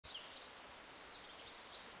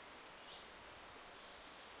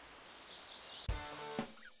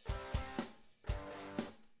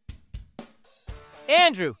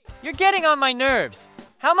Andrew, you're getting on my nerves.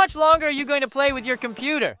 How much longer are you going to play with your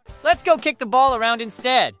computer? Let's go kick the ball around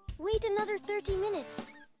instead. Wait another 30 minutes.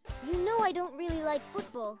 You know I don't really like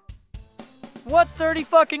football. What 30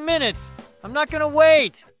 fucking minutes? I'm not gonna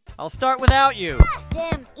wait. I'll start without you.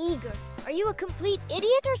 Damn, Igor. Are you a complete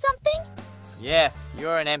idiot or something? Yeah,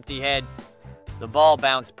 you're an empty head. The ball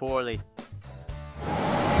bounced poorly.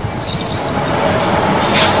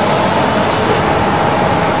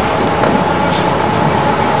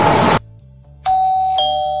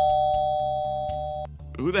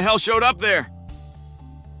 Who the hell showed up there?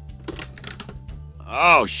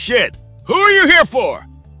 Oh, shit! Who are you here for?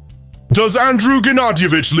 Does Andrew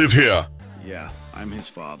Gennadievich live here? Yeah, I'm his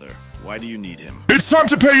father. Why do you need him? It's time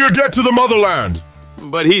to pay your debt to the motherland!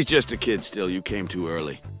 But he's just a kid still. You came too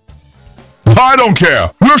early. I don't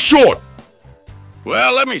care. We're short.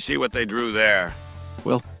 Well, let me see what they drew there.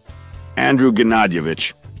 Well, Andrew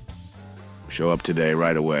Gennadievich. Show up today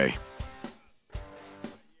right away.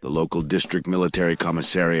 The local district military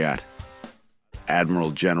commissariat. Admiral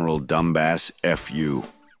General Dumbass F.U.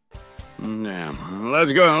 Damn,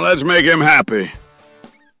 let's go and let's make him happy.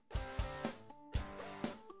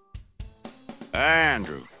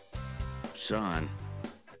 Andrew, son,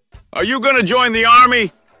 are you gonna join the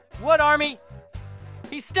army? What army?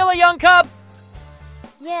 He's still a young cub?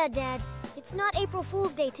 Yeah, Dad. It's not April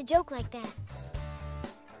Fool's Day to joke like that.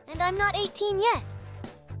 And I'm not 18 yet.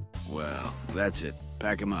 Well, that's it.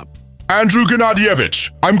 Pack him up. Andrew Gennadievich,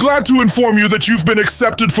 I'm glad to inform you that you've been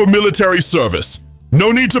accepted for military service.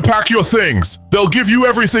 No need to pack your things. They'll give you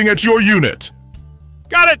everything at your unit.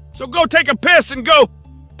 Got it! So go take a piss and go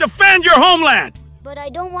defend your homeland! But I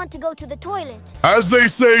don't want to go to the toilet. As they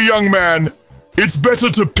say, young man, it's better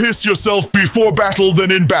to piss yourself before battle than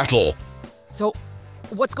in battle. So,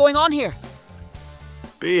 what's going on here?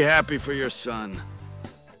 Be happy for your son.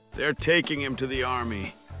 They're taking him to the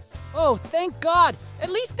army. Oh, thank God. At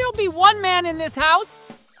least there'll be one man in this house.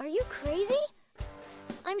 Are you crazy?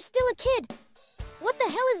 I'm still a kid. What the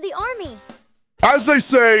hell is the army? As they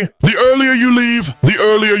say, the earlier you leave, the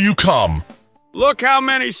earlier you come. Look how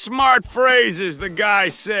many smart phrases the guy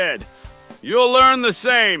said. You'll learn the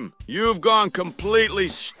same. You've gone completely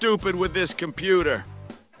stupid with this computer.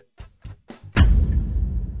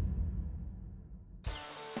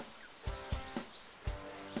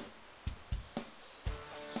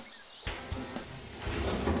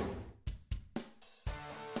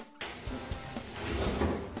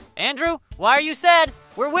 Andrew, why are you sad?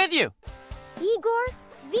 We're with you. Igor?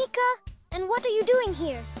 Vika? And what are you doing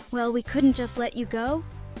here? Well, we couldn't just let you go.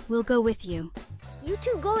 We'll go with you. You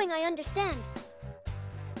two going, I understand.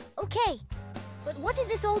 Okay, but what is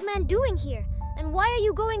this old man doing here? And why are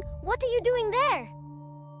you going? What are you doing there?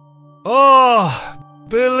 Oh,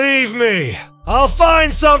 believe me, I'll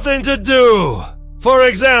find something to do. For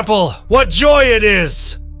example, what joy it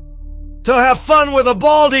is to have fun with a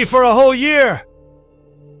baldy for a whole year.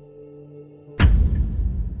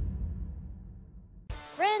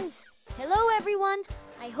 Friends, hello everyone.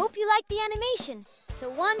 I hope you liked the animation. So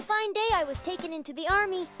one fine day I was taken into the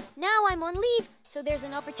army. Now I'm on leave, so there's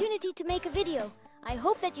an opportunity to make a video. I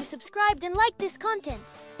hope that you subscribed and liked this content.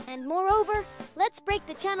 And moreover, let's break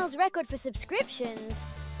the channel's record for subscriptions.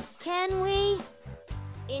 Can we?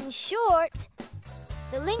 In short,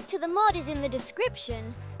 the link to the mod is in the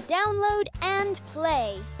description. Download and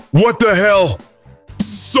play. What the hell?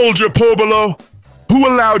 Soldier Pobolo? Who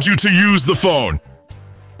allowed you to use the phone?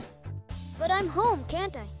 But I'm home,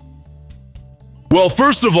 can't I? Well,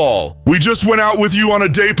 first of all, we just went out with you on a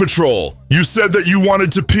day patrol. You said that you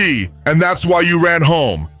wanted to pee, and that's why you ran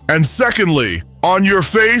home. And secondly, on your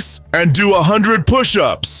face and do 100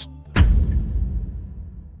 push-ups.